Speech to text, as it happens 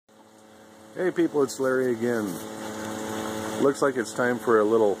Hey people, it's Larry again. Looks like it's time for a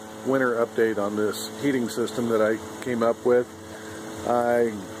little winter update on this heating system that I came up with.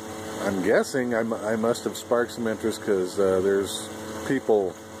 I'm guessing I must have sparked some interest because there's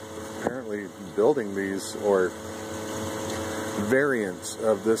people apparently building these or variants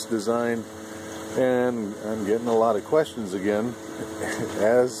of this design, and I'm getting a lot of questions again,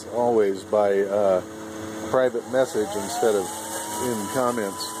 as always, by private message instead of in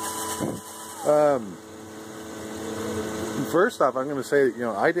comments. First off, I'm going to say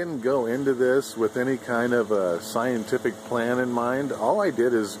that, I didn't go into this with any kind of a scientific plan in mind. All I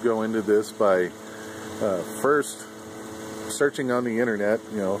did is go into this by first searching on the internet,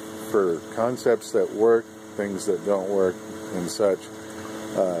 for concepts that work, things that don't work, and such.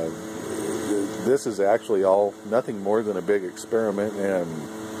 This is actually nothing more than a big experiment,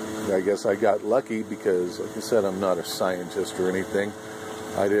 and I guess I got lucky because, like I said, I'm not a scientist or anything.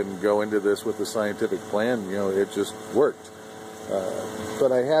 I didn't go into this with a scientific plan, it just worked. But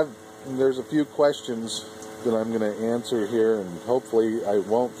there's a few questions that I'm going to answer here, and hopefully I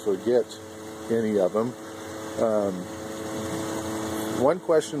won't forget any of them. One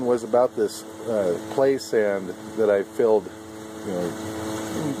question was about this play sand that I filled,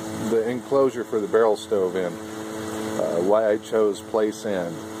 the enclosure for the barrel stove in. Why I chose play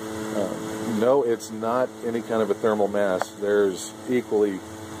sand. No, it's not any kind of a thermal mass. There's equally,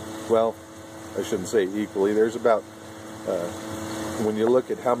 well, I shouldn't say equally, there's about, when you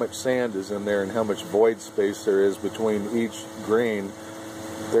look at how much sand is in there and how much void space there is between each grain,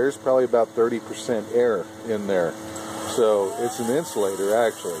 there's probably about 30% air in there. So it's an insulator,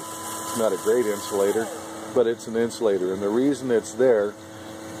 actually. It's not a great insulator, but it's an insulator. And the reason it's there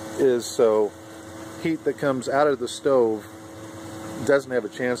is so heat that comes out of the stove doesn't have a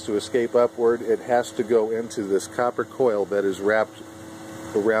chance to escape upward. It has to go into this copper coil that is wrapped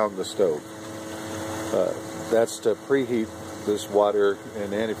around the stove. That's to preheat this water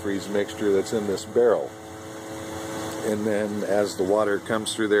and antifreeze mixture that's in this barrel. And then as the water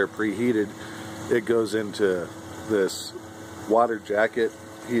comes through there preheated, it goes into this water jacket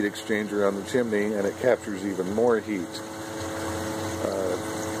heat exchanger on the chimney, and it captures even more heat.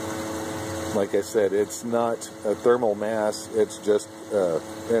 Like I said, it's not a thermal mass, it's just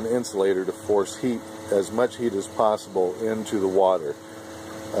an insulator to force heat, as much heat as possible, into the water.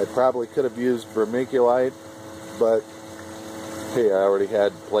 I probably could have used vermiculite, but hey, I already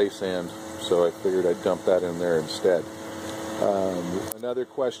had play sand, so I figured I'd dump that in there instead. Another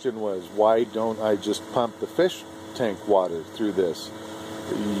question was, why don't I just pump the fish tank water through this?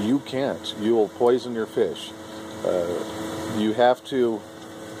 You can't. You will poison your fish. You have to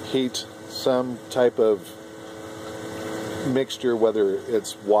heat some type of mixture, whether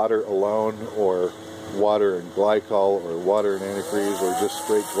it's water alone or water and glycol or water and antifreeze or just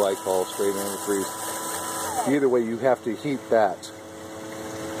straight glycol, straight antifreeze. Either way, you have to heat that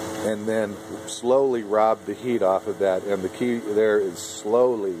and then slowly rob the heat off of that, and the key there is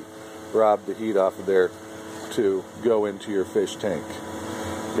slowly rob the heat off of there to go into your fish tank.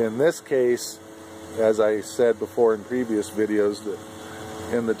 In this case, as I said before in previous videos, that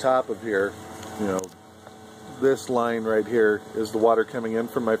in the top of here, this line right here is the water coming in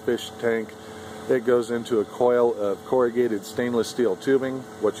from my fish tank. It goes into a coil of corrugated stainless steel tubing,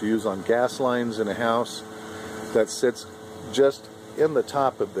 what you use on gas lines in a house, that sits just in the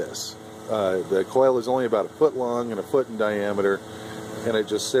top of this. The coil is only about 1 foot long and 1 foot in diameter, and it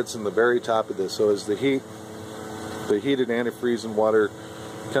just sits in the very top of this. So as the heated antifreeze and water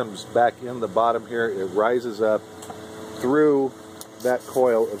comes back in the bottom here, it rises up through that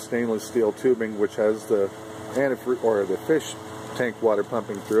coil of stainless steel tubing, which has the antifreeze or the fish tank water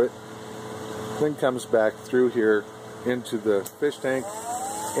pumping through it, then comes back through here into the fish tank,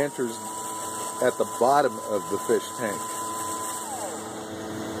 enters at the bottom of the fish tank.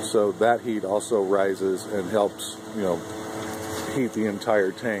 So that heat also rises and helps, heat the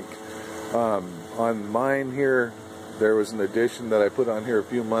entire tank. On mine here, there was an addition that I put on here a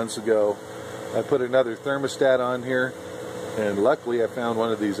few months ago. I put another thermostat on here, and luckily I found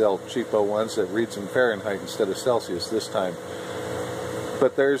one of these El Cheapo ones that reads in Fahrenheit instead of Celsius this time.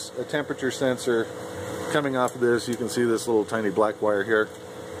 But there's a temperature sensor coming off of this. You can see this little tiny black wire here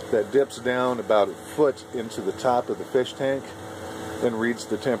that dips down about 1 foot into the top of the fish tank and reads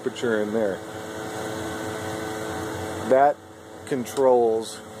the temperature in there. That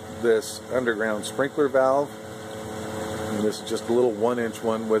controls this underground sprinkler valve. And this is just a little 1-inch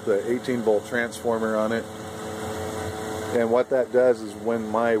one with an 18-volt transformer on it. And what that does is when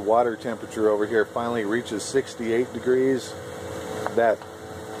my water temperature over here finally reaches 68 degrees, that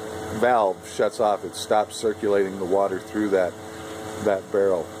valve shuts off. It stops circulating the water through that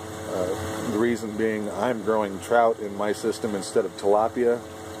barrel. The reason being, I'm growing trout in my system instead of tilapia,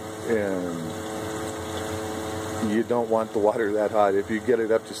 and you don't want the water that hot. If you get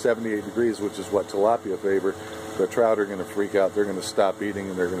it up to 78 degrees, which is what tilapia favor, the trout are going to freak out. They're going to stop eating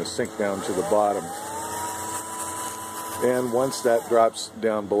and they're going to sink down to the bottom. And once that drops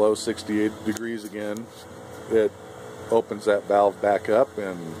down below 68 degrees again, it opens that valve back up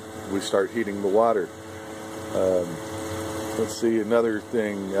and we start heating the water. Let's see, another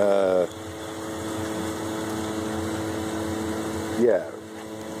thing. Yeah,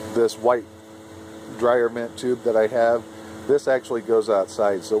 this white dryer vent tube that I have, this actually goes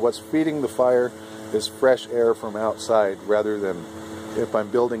outside. So what's feeding the fire is fresh air from outside, rather than if I'm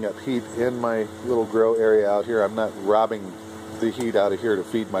building up heat in my little grow area out here, I'm not robbing the heat out of here to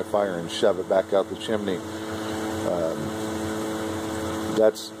feed my fire and shove it back out the chimney.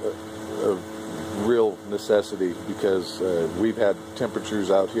 That's a real necessity, because we've had temperatures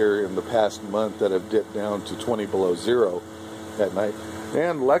out here in the past month that have dipped down to 20 below zero at night.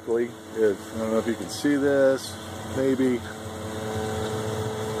 And luckily, I don't know if you can see this, maybe,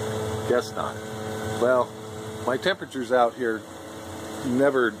 guess not. Well, my temperatures out here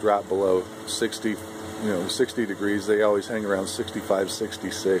never drop below 60, 60 degrees. They always hang around 65,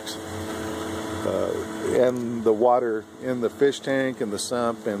 66. And the water in the fish tank and the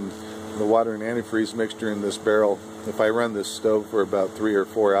sump and the water and antifreeze mixture in this barrel, if I run this stove for about 3 or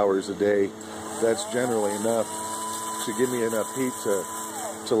 4 hours a day, that's generally enough to give me enough heat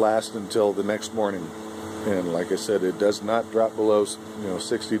to last until the next morning. And like I said, it does not drop below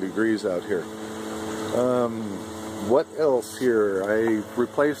 60 degrees out here. What else here? I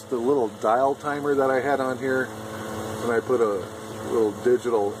replaced the little dial timer that I had on here, and I put a little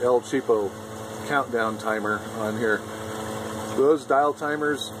digital El Cheapo countdown timer on here. Those dial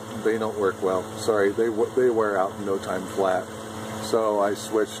timers, they don't work well. Sorry, they wear out in no time flat. So I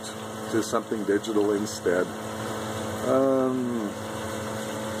switched to something digital instead.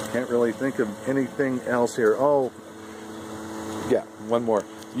 Can't really think of anything else here. Oh, yeah, one more.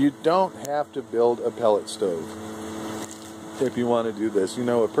 You don't have to build a pellet stove if you want to do this.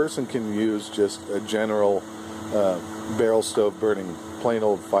 A person can use just a general barrel stove burning plain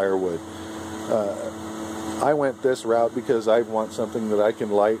old firewood. I went this route because I want something that I can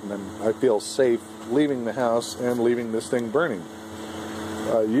light and I feel safe leaving the house and leaving this thing burning.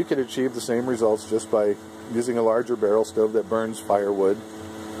 You could achieve the same results just by using a larger barrel stove that burns firewood,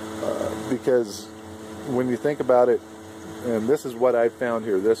 because when you think about it, and this is what I found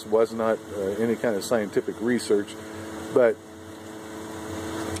here, this was not any kind of scientific research, but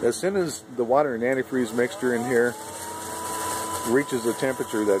as soon as the water and antifreeze mixture in here reaches a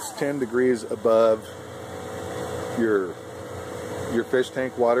temperature that's 10 degrees above your fish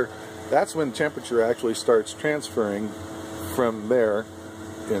tank water, that's when temperature actually starts transferring from there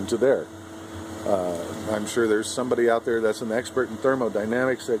into there. I'm sure there's somebody out there that's an expert in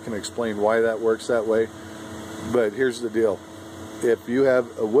thermodynamics that can explain why that works that way. But here's the deal. If you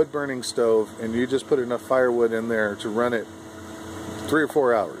have a wood burning stove and you just put enough firewood in there to run it 3 or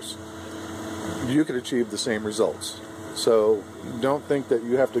 4 hours, you could achieve the same results. So don't think that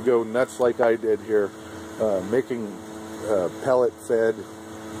you have to go nuts like I did here, making a pellet fed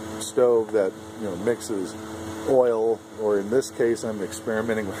stove that mixes oil, or in this case I'm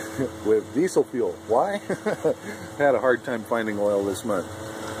experimenting with diesel fuel. Why? I had a hard time finding oil this month,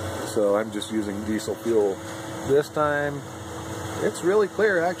 so I'm just using diesel fuel this time. It's really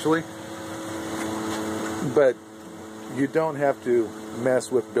clear actually, but you don't have to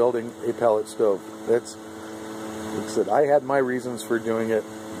mess with building a pellet stove. That's, like I said, I had my reasons for doing it.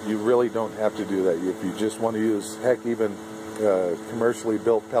 You really don't have to do that. If you just want to use, heck, even commercially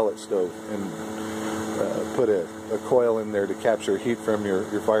built pellet stove and put a coil in there to capture heat from your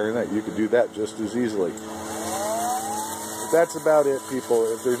fire in that, you could do that just as easily. But that's about it, people.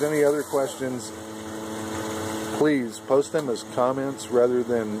 If there's any other questions, please post them as comments rather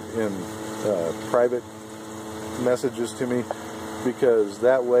than in private messages to me, because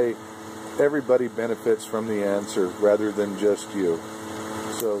that way everybody benefits from the answer rather than just you.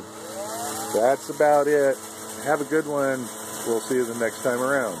 So that's about it. Have a good one. We'll see you the next time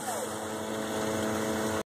around.